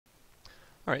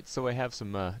Alright, so I have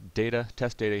some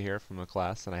test data here from a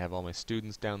class, and I have all my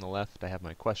students down the left. I have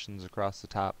my questions across the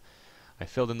top. I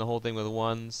filled in the whole thing with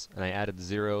ones, and I added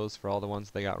zeros for all the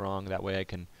ones they got wrong. That way I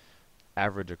can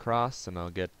average across, and I'll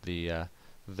get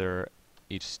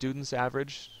each student's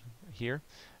average here.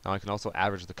 Now I can also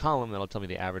average the column. That'll tell me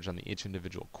the average on each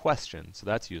individual question, so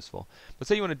that's useful. But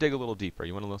say you want to dig a little deeper.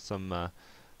 You want to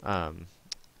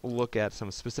look at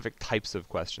some specific types of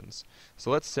questions.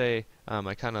 So let's say I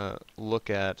want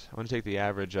to take the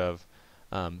average of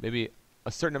maybe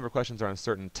a certain number of questions are on a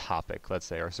certain topic, let's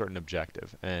say, or a certain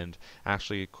objective. And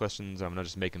actually questions, I'm not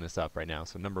just making this up right now.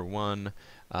 So number 1,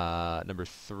 number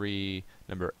 3,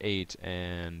 number 8,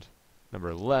 and number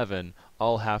 11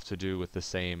 all have to do with the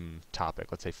same topic.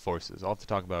 Let's say forces. All have to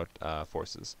talk about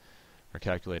forces, or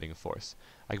calculating a force.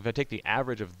 If I take the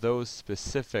average of those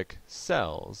specific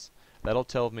cells, that'll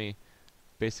tell me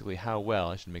basically how well,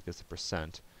 I should make this a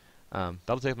percent,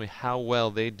 that'll tell me how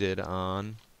well they did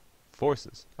on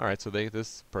forces. Alright, so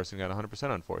this person got 100%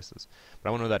 on forces. But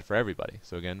I want to know that for everybody.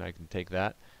 So again, I can take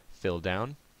that, fill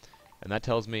down, and that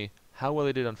tells me how well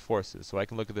they did on forces. So I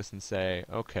can look at this and say,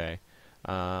 okay,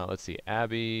 let's see,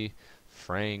 Abby,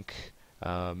 Frank,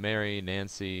 Mary,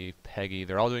 Nancy, Peggy,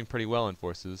 they're all doing pretty well on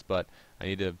forces, but I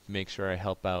need to make sure I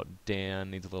help out.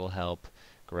 Dan needs a little help,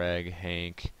 Greg,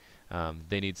 Hank,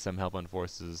 they need some help on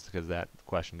forces because that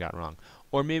question got wrong.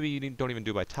 Or maybe you don't even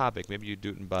do it by topic. Maybe you do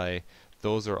it by,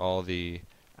 those are all the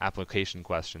application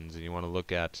questions, and you want to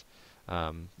look at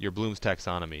your Bloom's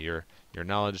taxonomy, your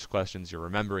knowledge questions, your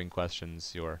remembering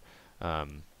questions, your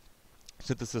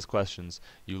synthesis questions.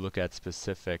 You look at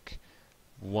specific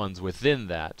ones within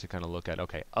that to kind of look at,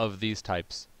 okay, of these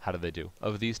types, how do they do?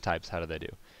 Of these types, how do they do?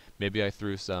 Maybe I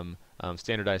threw some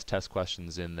standardized test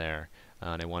questions in there,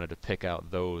 and I wanted to pick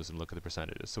out those and look at the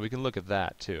percentages. So we can look at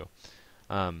that too.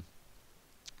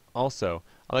 Also,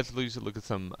 I like to look at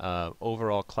some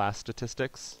overall class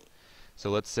statistics. So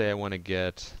let's say I want to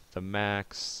get the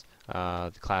max,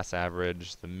 the class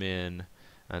average, the min,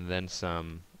 and then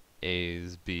some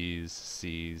A's, B's,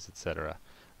 C's, etc.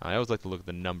 I always like to look at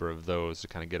the number of those to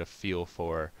kind of get a feel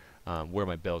for where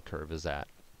my bell curve is at.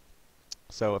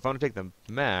 So if I want to take the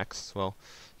max, well,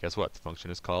 guess what? The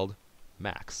function is called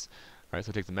max. Alright,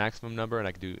 so I take the maximum number, and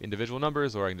I can do individual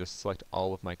numbers, or I can just select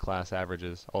all of my class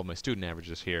averages, all of my student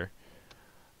averages here.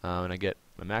 And I get,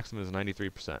 my maximum is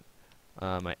 93%.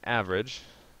 My average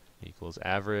equals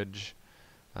average.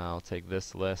 I'll take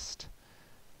this list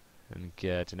and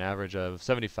get an average of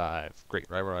 75. Great,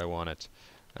 right where I want it.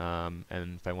 And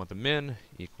if I want the min,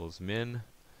 equals min.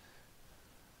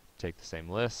 Take the same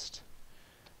list.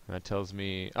 And that tells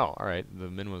me, oh, alright, the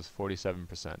min was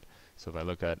 47%. So if I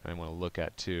want to look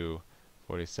at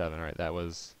 247. Alright, that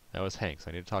was Hank. So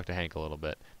I need to talk to Hank a little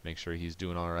bit, make sure he's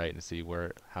doing alright and see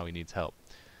how he needs help.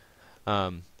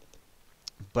 But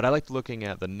I like looking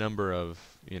at the number of,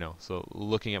 so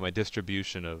looking at my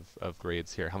distribution of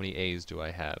grades here. How many A's do I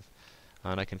have?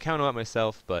 And I can count them out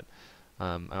myself, but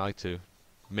I like to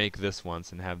make this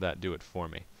once and have that do it for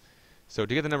me. So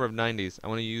to get the number of 90s, I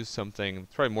want to use something,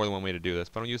 probably more than one way to do this,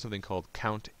 but I'm going to use something called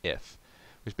COUNTIF,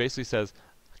 which basically says,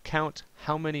 count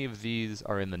how many of these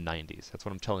are in the 90s. That's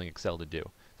what I'm telling Excel to do.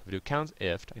 So if I do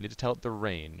COUNTIF, I need to tell it the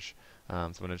range. So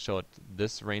I'm going to show it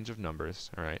this range of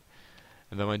numbers, alright?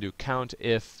 And then I'm going to do count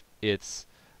if it's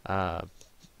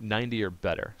 90 or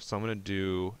better. So I'm going to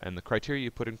do, and the criteria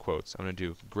you put in quotes, I'm going to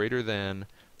do greater than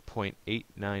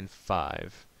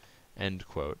 0.895, end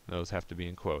quote. Those have to be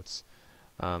in quotes.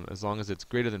 As long as it's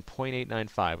greater than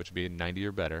 0.895, which would be 90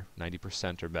 or better,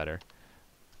 90% or better,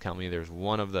 count me there's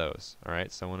one of those.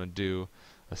 Alright, so I want to do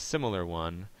a similar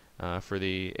one for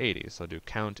the 80s. So I'll do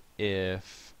count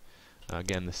if,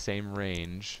 again, the same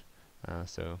range.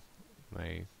 So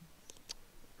my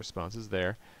response is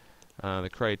there. The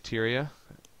criteria,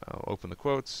 I'll open the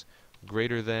quotes,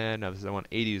 greater than, now this is, I want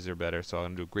 80s or better, so I'm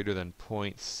going to do greater than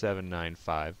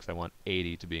 0.795 because I want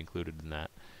 80 to be included in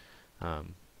that.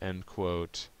 End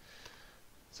quote.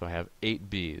 So I have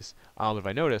 8 B's. If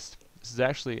I noticed, this is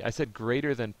actually, I said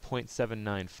greater than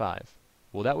 0.795.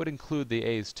 Well, that would include the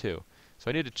A's too. So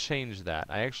I need to change that.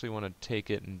 I actually want to take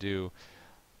it and do,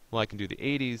 well, I can do the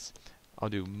 80s. I'll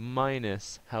do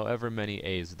minus however many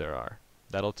A's there are.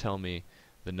 That'll tell me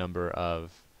the number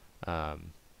of A's.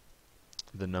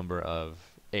 The number of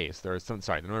B's.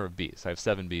 So I have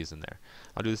 7 B's in there.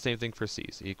 I'll do the same thing for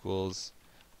C's. Equals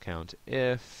count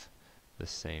if the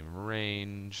same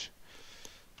range,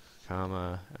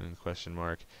 comma, and question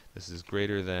mark. This is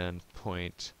greater than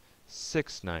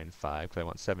 0.695 because I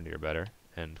want 70 or better.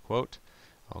 End quote.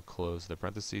 I'll close the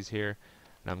parentheses here,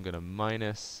 and I'm going to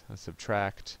minus and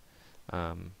subtract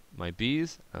my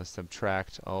B's, I'll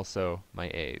subtract also my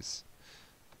A's.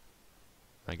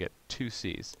 I get 2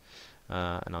 C's.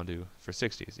 And I'll do for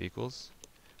 60s equals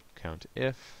count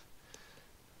if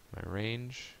my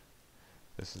range.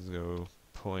 This is go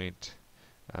point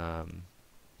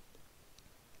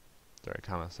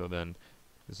comma. So then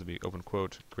this will be open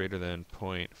quote greater than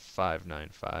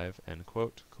 0.595 end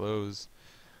quote close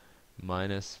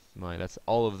minus my, that's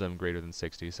all of them greater than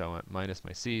 60. So I want minus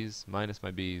my C's, minus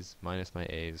my B's, minus my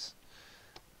A's,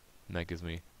 and that gives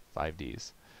me 5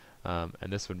 D's.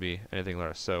 And this would be anything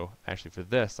lower. So actually for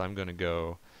this, I'm going to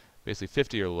go basically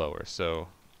 50 or lower. So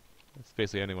it's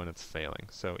basically anyone that's failing.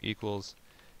 So equals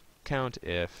count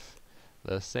if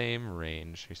the same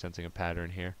range. You're sensing a pattern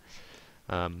here.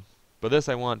 But this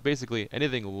I want basically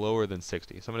anything lower than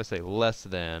 60. So I'm going to say less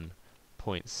than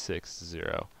 0.60. You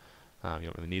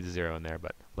don't really need a 0 in there,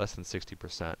 but less than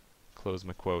 60%. Close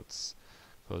my quotes,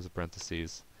 close the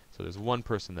parentheses. So there's one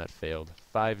person that failed.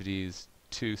 5 D's,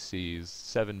 2 C's,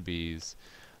 7 B's,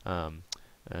 and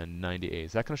 90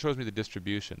 A's. That kind of shows me the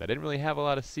distribution. I didn't really have a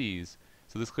lot of C's,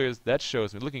 so this clears. That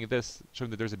shows me, looking at this, showing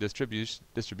that there's a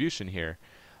distribution here.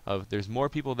 Of there's more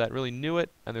people that really knew it,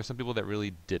 and there's some people that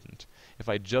really didn't. If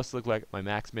I just look like my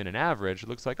max, min, and average, it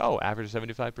looks like, oh, average is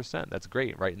 75%. That's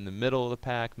great, right in the middle of the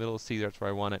pack, middle of C, that's where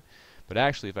I want it. But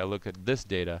actually, if I look at this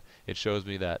data, it shows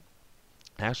me that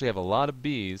I actually have a lot of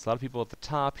B's, a lot of people at the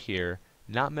top here,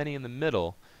 not many in the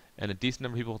middle, and a decent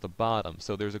number of people at the bottom.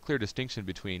 So there's a clear distinction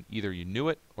between either you knew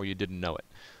it or you didn't know it.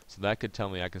 So that could tell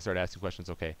me, I can start asking questions,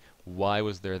 okay, why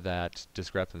was there that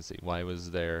discrepancy? Why was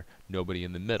there nobody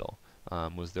in the middle?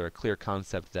 Was there a clear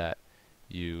concept that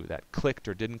clicked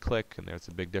or didn't click, and there's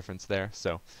a big difference there.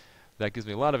 So that gives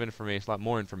me a lot of information, a lot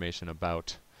more information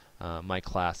about my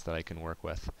class that I can work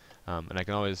with. And I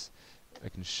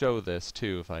can show this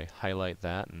too if I highlight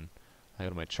that, and I go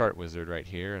to my chart wizard right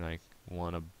here, and I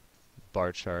want a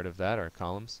bar chart of that, or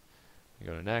columns. I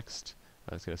go to next.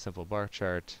 Let's get a simple bar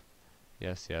chart.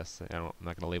 Yes, yes. I'm not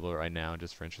going to label it right now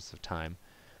just for interest of time.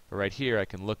 But right here I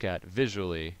can look at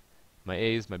visually my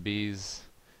A's, my B's,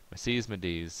 my C's, my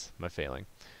D's, my failing.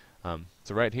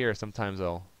 So right here, sometimes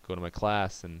I'll go to my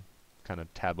class and kind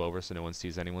of tab over so no one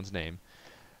sees anyone's name,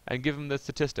 and give them the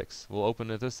statistics. We'll open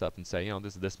this up and say, you know,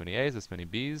 this is this many A's, this many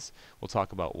B's. We'll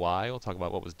talk about why. We'll talk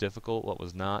about what was difficult, what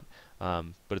was not.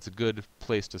 But it's a good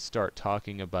place to start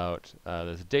talking about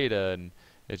this data, and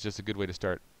it's just a good way to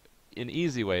start, an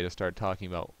easy way to start talking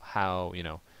about how, you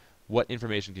know, what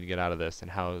information can you get out of this, and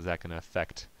how is that going to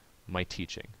affect my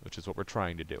teaching, which is what we're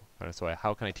trying to do. So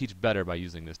how can I teach better by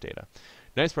using this data?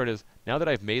 Nice part is, now that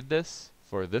I've made this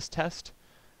for this test,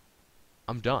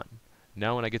 I'm done.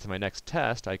 Now when I get to my next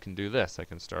test, I can do this. I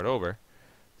can start over,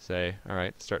 say,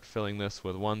 alright, start filling this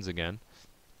with ones again.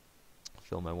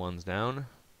 Fill my ones down,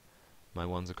 my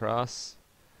ones across,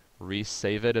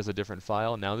 resave it as a different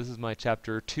file. Now this is my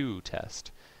chapter 2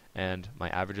 test, and my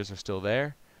averages are still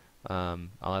there.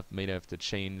 Maybe have to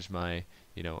change my,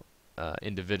 you know,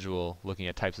 individual looking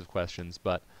at types of questions,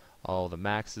 but all the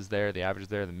max is there, the average is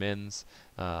there, the mins.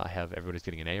 I have everybody's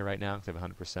getting an A right now because I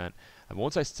have 100%. And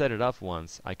once I set it up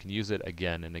once, I can use it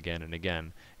again and again and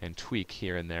again and tweak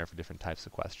here and there for different types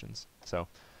of questions. So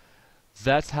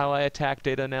that's how I attack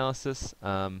data analysis.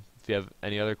 If you have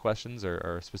any other questions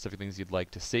or specific things you'd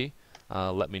like to see,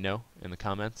 let me know in the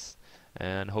comments,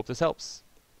 and hope this helps.